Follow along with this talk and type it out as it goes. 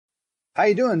How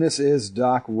you doing? This is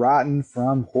Doc Rotten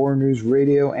from Horror News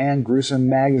Radio and Gruesome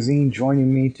Magazine.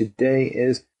 Joining me today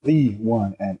is the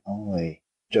one and only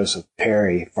Joseph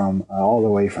Perry from all the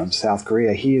way from South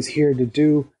Korea. He is here to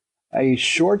do a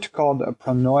short called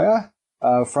Pronoia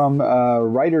from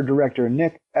writer-director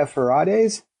Nick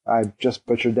Efteriades. I just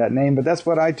butchered that name, but that's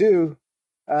what I do.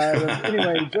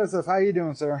 Anyway, Joseph, how you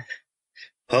doing, sir?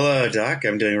 Hello, Doc.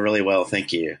 I'm doing really well,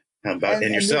 thank you. How about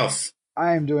and yourself?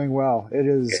 I am doing well. It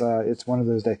is. It's one of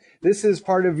those days. This is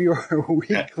part of your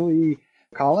weekly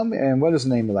column, and what is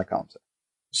the name of that column, sir?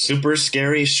 Super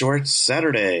Scary Short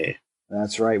Saturday.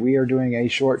 That's right. We are doing a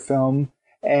short film,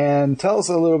 and tell us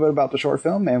a little bit about the short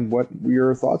film and what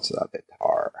your thoughts of it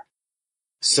are.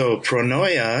 So,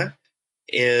 Pronoia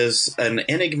is an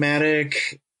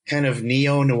enigmatic kind of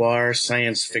neo-noir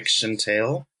science fiction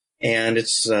tale, and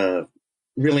it's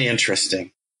really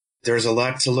interesting. There's a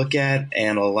lot to look at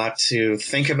and a lot to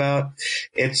think about.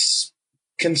 It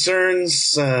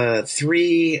concerns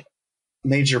three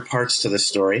major parts to the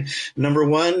story. Number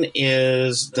one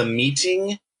is the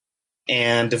meeting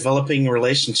and developing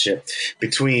relationship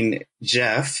between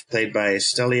Jeff, played by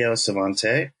Stelio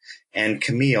Savante, and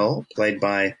Camille, played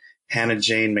by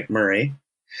Jane McMurray.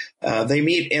 They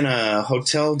meet in a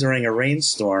hotel during a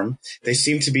rainstorm. They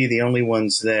seem to be the only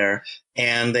ones there,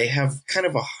 and they have kind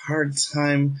of a hard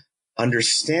time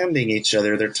understanding each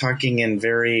other. They're talking in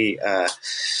very, I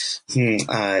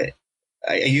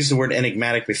used the word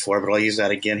enigmatic before, but I'll use that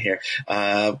again here.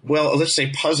 Well, let's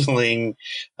say puzzling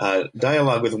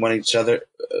dialogue with one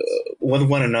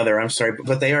another. I'm sorry,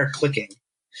 but they are clicking.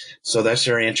 So that's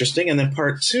very interesting. And then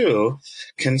part two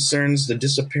concerns the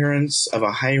disappearance of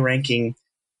a high-ranking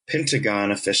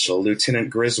Pentagon official, Lieutenant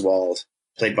Griswold,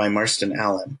 played by Marston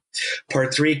Allen.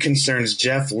 Part three concerns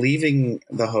Jeff leaving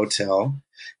the hotel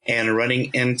and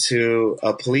running into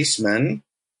a policeman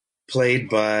played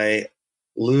by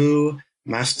Lou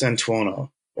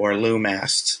Mastantuono, or Lou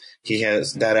Mast.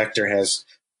 That actor has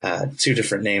two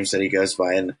different names that he goes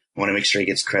by, and I want to make sure he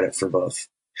gets credit for both.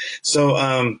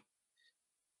 So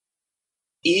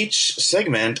each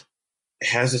segment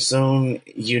has its own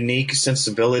unique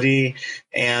sensibility,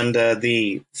 and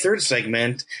the third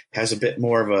segment has a bit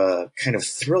more of a kind of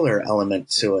thriller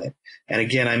element to it. And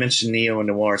again, I mentioned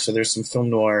neo-noir, so there's some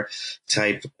film noir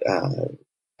type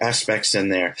aspects in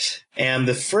there. And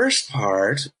the first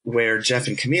part, where Jeff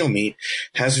and Camille meet,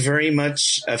 has very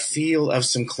much a feel of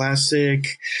some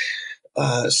classic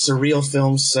surreal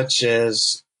films, such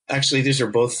as, actually, these are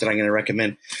both that I'm going to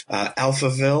recommend,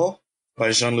 Alphaville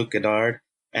by Jean-Luc Godard,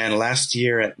 and Last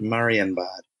Year at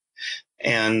Marienbad.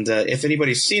 And if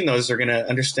anybody's seen those, they're going to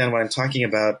understand what I'm talking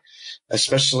about,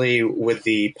 especially with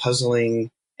the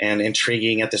puzzling and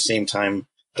intriguing at the same time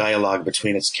dialogue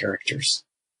between its characters.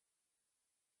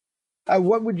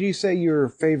 What would you say your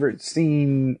favorite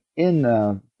scene in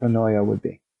Pronoia would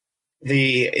be?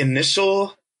 The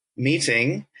initial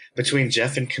meeting between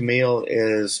Jeff and Camille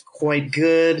is quite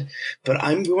good, but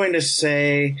I'm going to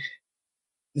say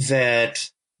that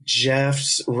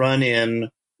Jeff's run-in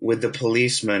with the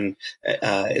policeman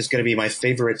is going to be my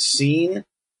favorite scene.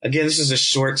 Again, this is a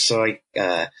short, so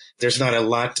there's not a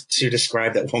lot to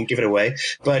describe that won't give it away.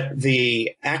 But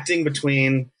the acting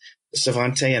between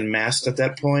Savante and Mast at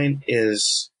that point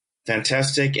is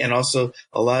fantastic, and also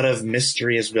a lot of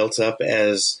mystery is built up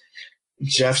as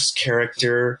Jeff's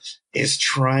character is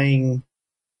trying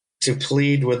to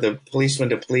plead with the policeman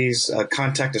to please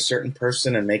contact a certain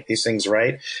person and make these things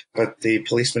right, but the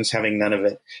policeman's having none of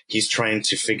it. He's trying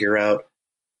to figure out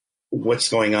what's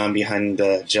going on behind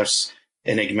Jeff's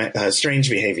strange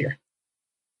behavior.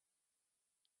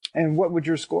 And what would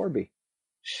your score be?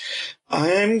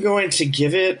 I'm going to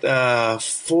give it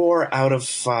 4 out of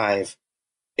 5.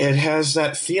 It has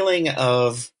that feeling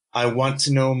of, I want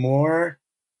to know more,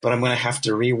 but I'm going to have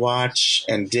to rewatch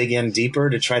and dig in deeper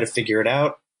to try to figure it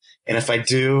out. And if I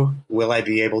do, will I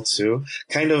be able to?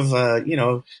 Kind of,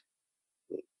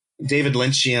 David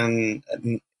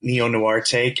Lynchian neo-noir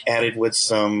take added with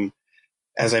some,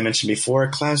 as I mentioned before,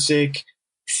 classic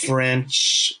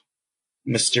French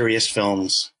mysterious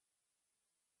films.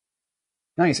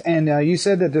 Nice. And you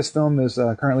said that this film is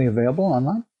currently available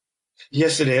online?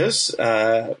 Yes, it is.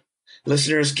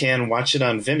 Listeners can watch it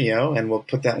on Vimeo, and we'll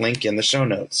put that link in the show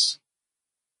notes.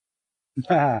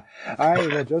 All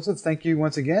right. Well, Joseph, thank you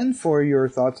once again for your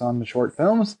thoughts on the short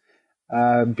films.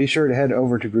 Be sure to head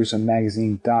over to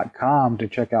gruesomemagazine.com to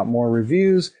check out more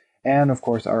reviews and, of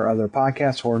course, our other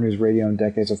podcasts, Horror News Radio and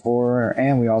Decades of Horror.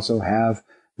 And we also have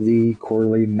the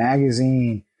quarterly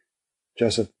magazine.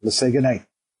 Joseph, let's say goodnight.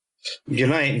 Good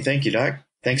night, and thank you, Doc.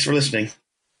 Thanks for listening.